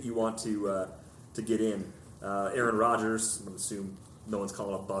indicate that you want to get in. Aaron Rodgers, I'm going to assume no one's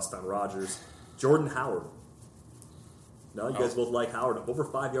calling a bust on Rodgers. Jordan Howard. No, you guys both like Howard. Over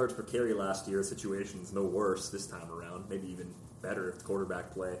 5 yards per carry last year. The situation's no worse this time around. Maybe even better if the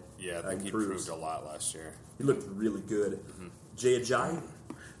quarterback play Yeah, I think he improved a lot last year. He looked really good. Mm-hmm. Jay Ajayi?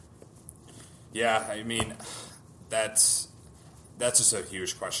 Yeah, I mean, that's just a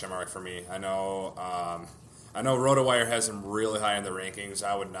huge question mark for me. I know RotoWire has him really high in the rankings.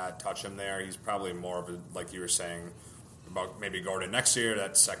 I would not touch him there. He's probably more of a, like you were saying, about maybe Gordon next year,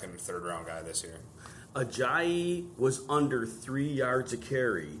 that second, third round guy this year. Ajayi was under 3 yards a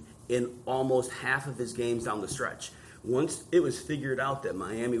carry in almost half of his games down the stretch. Once it was figured out that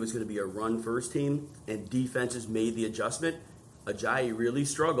Miami was going to be a run-first team and defenses made the adjustment, Ajayi really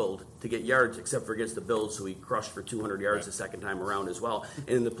struggled to get yards except for against the Bills, so he crushed for 200 yards the second time around as well. And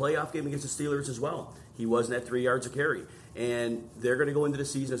in the playoff game against the Steelers as well, he wasn't at 3 yards a carry. And they're going to go into the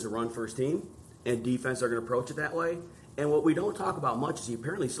season as a run-first team, and defense are going to approach it that way. And what we don't talk about much is he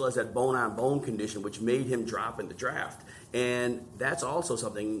apparently still has that bone-on-bone condition, which made him drop in the draft. And that's also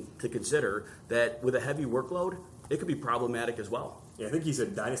something to consider, that with a heavy workload, it could be problematic as well. Yeah, I think he's a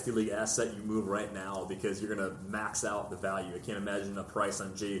Dynasty League asset you move right now because you're going to max out the value. I can't imagine a price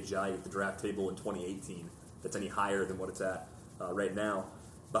on Jay Ajayi at the draft table in 2018 that's any higher than what it's at right now.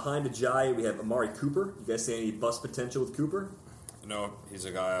 Behind Ajayi, we have Amari Cooper. You guys see any bust potential with Cooper? No, he's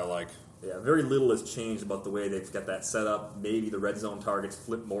a guy I like. Yeah, very little has changed about the way they've got that set up. Maybe the red zone targets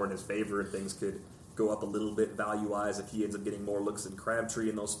flip more in his favor and things could go up a little bit value-wise if he ends up getting more looks than Crabtree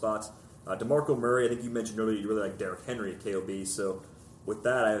in those spots. DeMarco Murray, I think you mentioned earlier you really like Derrick Henry at KOB, so with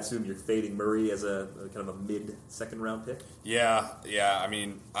that, I assume you're fading Murray as a kind of a mid-second round pick? Yeah. I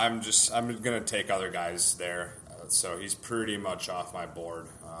mean, I'm going to take other guys there, so he's pretty much off my board.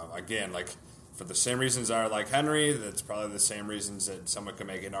 Again, like, for the same reasons I like Henry, that's probably the same reasons that someone could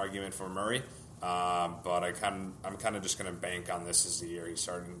make an argument for Murray. But I'm kind of just going to bank on this as the year he's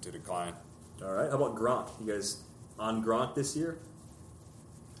starting to decline. All right. How about Gronk? You guys on Gronk this year?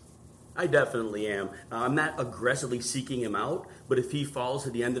 I definitely am. I'm not aggressively seeking him out, but if he falls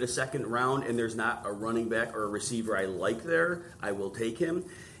at the end of the second round and there's not a running back or a receiver I like there, I will take him.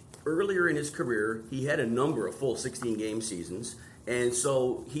 Earlier in his career, he had a number of full 16-game seasons, and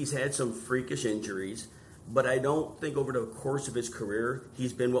so he's had some freakish injuries, but I don't think over the course of his career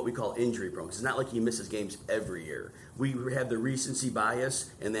he's been what we call injury prone. It's not like he misses games every year. We have the recency bias,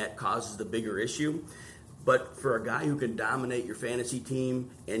 and that causes the bigger issue. But for a guy who can dominate your fantasy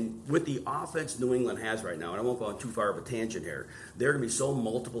team, and with the offense New England has right now, and I won't go on too far of a tangent here, they're going to be so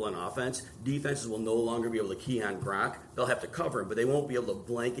multiple on offense, defenses will no longer be able to key on Gronk. They'll have to cover him, but they won't be able to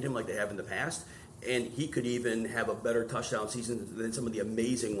blanket him like they have in the past. And he could even have a better touchdown season than some of the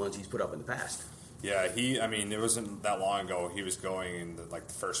amazing ones he's put up in the past. Yeah, it wasn't that long ago he was going in the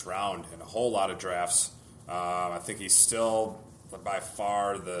first round in a whole lot of drafts. I think he's still by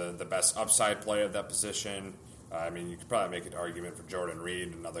far the best upside player at that position. I mean, you could probably make an argument for Jordan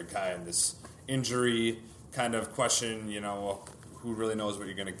Reed, another guy in this injury kind of question, who really knows what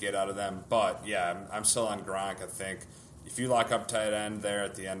you're going to get out of them. But, yeah, I'm still on Gronk. I think if you lock up tight end there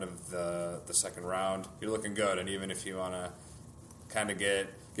at the end of the second round, you're looking good. And even if you want to kind of get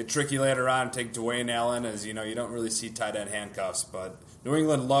tricky later on, take Dwayne Allen, as you don't really see tight end handcuffs. But New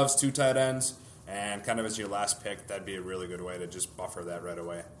England loves two tight ends. And kind of as your last pick, that'd be a really good way to just buffer that right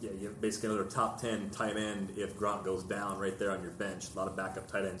away. Yeah, you have basically another top 10 tight end if Gronk goes down right there on your bench. A lot of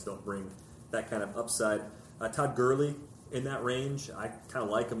backup tight ends don't bring that kind of upside. Todd Gurley in that range, I kind of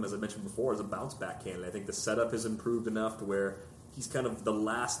like him, as I mentioned before, as a bounce-back candidate. I think the setup has improved enough to where he's kind of the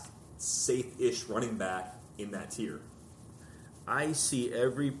last safe-ish running back in that tier. I see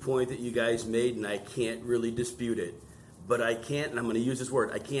every point that you guys made, and I can't really dispute it. But I can't, and I'm going to use this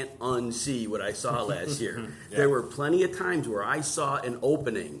word, I can't unsee what I saw last year. Yeah. There were plenty of times where I saw an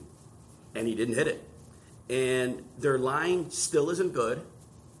opening, and he didn't hit it. And their line still isn't good.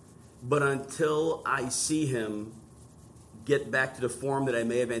 But until I see him get back to the form that I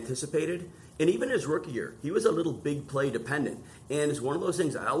may have anticipated, and even his rookie year, he was a little big play dependent. And it's one of those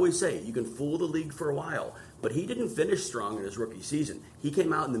things I always say, you can fool the league for a while, but he didn't finish strong in his rookie season. He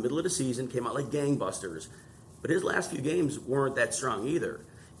came out in the middle of the season, came out like gangbusters, but his last few games weren't that strong either.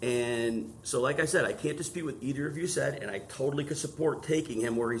 And so, like I said, I can't dispute what either of you said, and I totally could support taking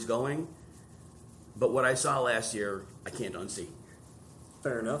him where he's going. But what I saw last year, I can't unsee.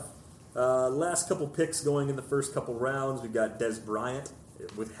 Fair enough. Last couple picks going in the first couple rounds. We've got Des Bryant.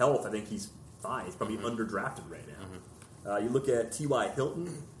 With health, I think he's fine. He's probably underdrafted right now. You look at T.Y.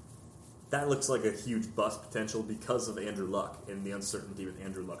 Hilton. That looks like a huge bust potential because of Andrew Luck and the uncertainty with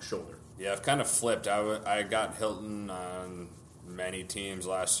Andrew Luck's shoulder. Yeah, I've kind of flipped. I got Hilton on many teams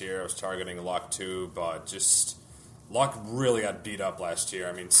last year. I was targeting Luck too, but just Luck really got beat up last year.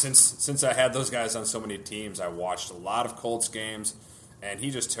 I mean, since I had those guys on so many teams, I watched a lot of Colts games, and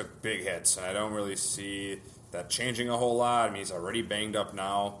he just took big hits, and I don't really see that changing a whole lot. I mean, he's already banged up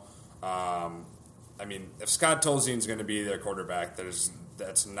now. I mean, if Scott Tolzien's going to be their quarterback,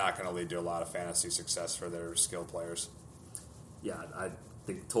 that's not going to lead to a lot of fantasy success for their skill players. Yeah, I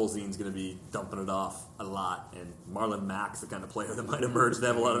think Tolzien's going to be dumping it off a lot, and Marlon Mack's the kind of player that might emerge to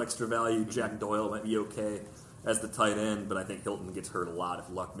have a lot of extra value. Jack Doyle might be okay as the tight end, but I think Hilton gets hurt a lot if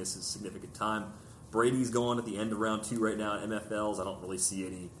Luck misses significant time. Brady's going at the end of round 2 right now at MFLs. I don't really see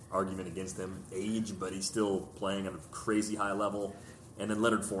any argument against him. Age, but he's still playing at a crazy high level. And then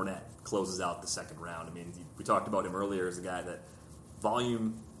Leonard Fournette closes out the second round. I mean, we talked about him earlier as a guy that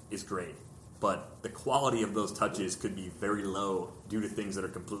volume is great, but the quality of those touches could be very low due to things that are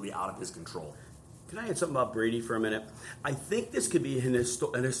completely out of his control. Can I add something about Brady for a minute? I think this could be an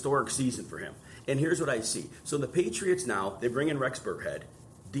historic season for him. And here's what I see. So the Patriots now, they bring in Rex Burkhead.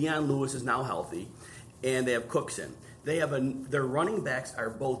 Deion Lewis is now healthy, and they have Cooks in. Their running backs are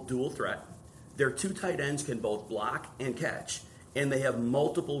both dual threat. Their 2 tight ends can both block and catch, and they have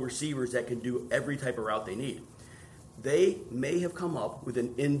multiple receivers that can do every type of route they need. They may have come up with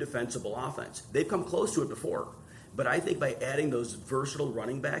an indefensible offense. They've come close to it before, but I think by adding those versatile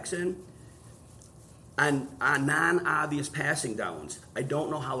running backs in, on non-obvious passing downs, I don't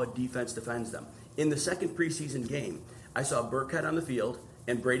know how a defense defends them. In the second preseason game, I saw Burkhead on the field,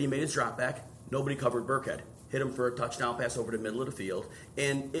 and Brady made his drop back. Nobody covered Burkhead. Hit him for a touchdown pass over the middle of the field.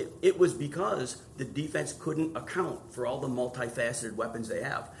 And it was because the defense couldn't account for all the multifaceted weapons they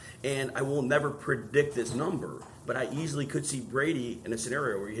have. And I will never predict this number, but I easily could see Brady in a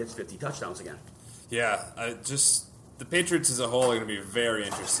scenario where he hits 50 touchdowns again. Yeah, the Patriots as a whole are going to be very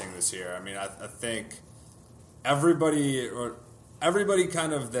interesting this year. I mean, I think everybody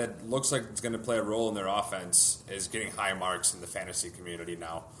kind of that looks like it's going to play a role in their offense is getting high marks in the fantasy community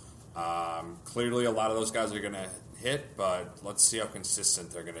now. Clearly, a lot of those guys are going to hit, but let's see how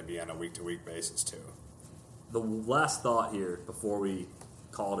consistent they're going to be on a week-to-week basis, too. The last thought here before we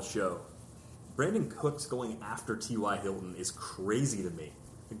call it a show. Brandon Cooks going after T.Y. Hilton is crazy to me.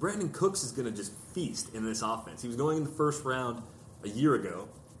 Like, Brandon Cooks is going to just feast in this offense. He was going in the first round a year ago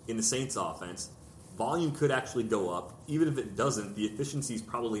in the Saints offense. Volume could actually go up. Even if it doesn't, the efficiency is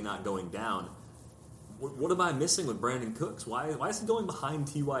probably not going down. What am I missing with Brandon Cooks? Why is he going behind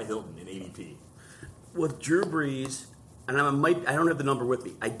T.Y. Hilton in ADP? With Drew Brees, and I don't have the number with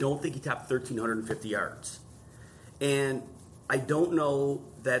me, I don't think he topped 1,350 yards. And I don't know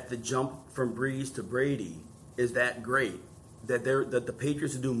that the jump from Brees to Brady is that great, that the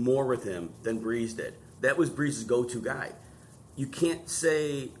Patriots would do more with him than Brees did. That was Brees' go-to guy. You can't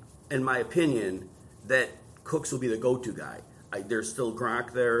say, in my opinion, that Cooks will be the go-to guy. There's still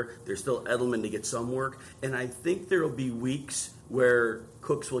Gronk there. There's still Edelman to get some work. And I think there will be weeks where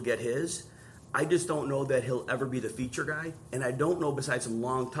Cooks will get his. I just don't know that he'll ever be the feature guy. And I don't know, besides some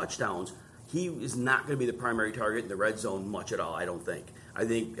long touchdowns, he is not going to be the primary target in the red zone much at all, I don't think. I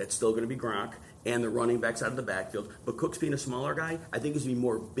think it's still going to be Gronk and the running backs out of the backfield. But Cooks being a smaller guy, I think he's going to be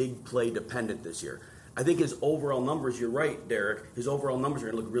more big play dependent this year. I think his overall numbers, you're right, Derek, his overall numbers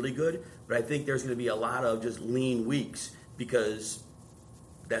are going to look really good. But I think there's going to be a lot of just lean weeks, because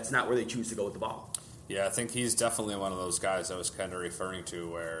that's not where they choose to go with the ball. Yeah, I think he's definitely one of those guys I was kind of referring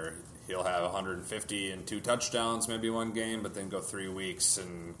to where he'll have 150 and 2 touchdowns maybe one game, but then go 3 weeks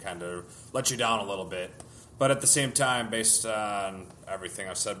and kind of let you down a little bit. But at the same time, based on everything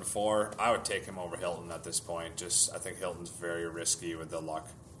I've said before, I would take him over Hilton at this point. I think Hilton's very risky with the Luck.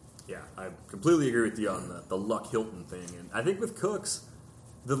 Yeah, I completely agree with you on the Luck Hilton thing. And I think with Cooks,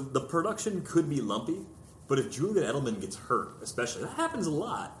 the production could be lumpy. But if Julian Edelman gets hurt, especially, that happens a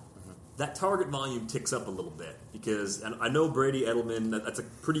lot, that target volume ticks up a little bit. Because I know Brady, Edelman, that's a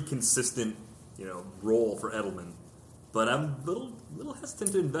pretty consistent role for Edelman. but I'm a little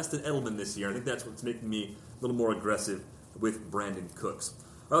hesitant to invest in Edelman this year. I think that's what's making me a little more aggressive with Brandin Cooks.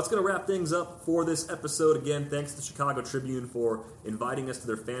 All right, that's going to wrap things up for this episode. Again, thanks to the Chicago Tribune for inviting us to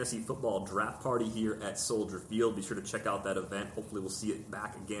their fantasy football draft party here at Soldier Field. Be sure to check out that event. Hopefully we'll see it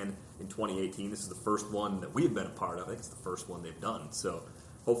back again in 2018. This is the first one that we've been a part of. I think it's the first one they've done. So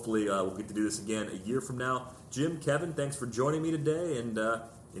hopefully we'll get to do this again a year from now. Jim, Kevin, thanks for joining me today, and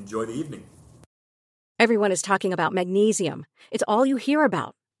enjoy the evening. Everyone is talking about magnesium. It's all you hear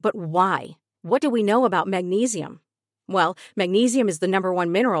about. But why? What do we know about magnesium? Well, magnesium is the number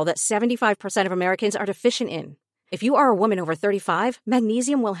one mineral that 75% of Americans are deficient in. If you are a woman over 35,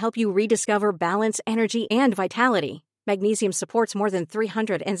 magnesium will help you rediscover balance, energy, and vitality. Magnesium supports more than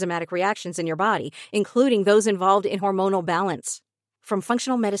 300 enzymatic reactions in your body, including those involved in hormonal balance. From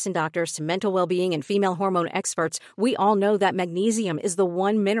functional medicine doctors to mental well-being and female hormone experts, we all know that magnesium is the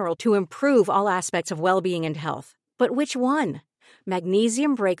one mineral to improve all aspects of well-being and health. But which one?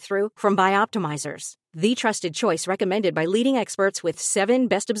 Magnesium Breakthrough from Bioptimizers, the trusted choice recommended by leading experts with 7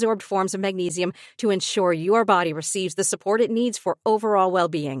 best-absorbed forms of magnesium to ensure your body receives the support it needs for overall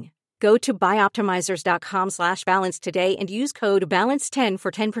well-being. Go to bioptimizers.com/balance today and use code BALANCE10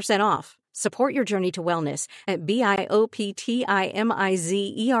 for 10% off. Support your journey to wellness at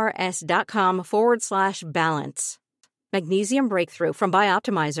bioptimizers.com/balance. Magnesium Breakthrough from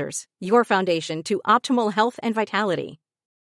Bioptimizers, your foundation to optimal health and vitality.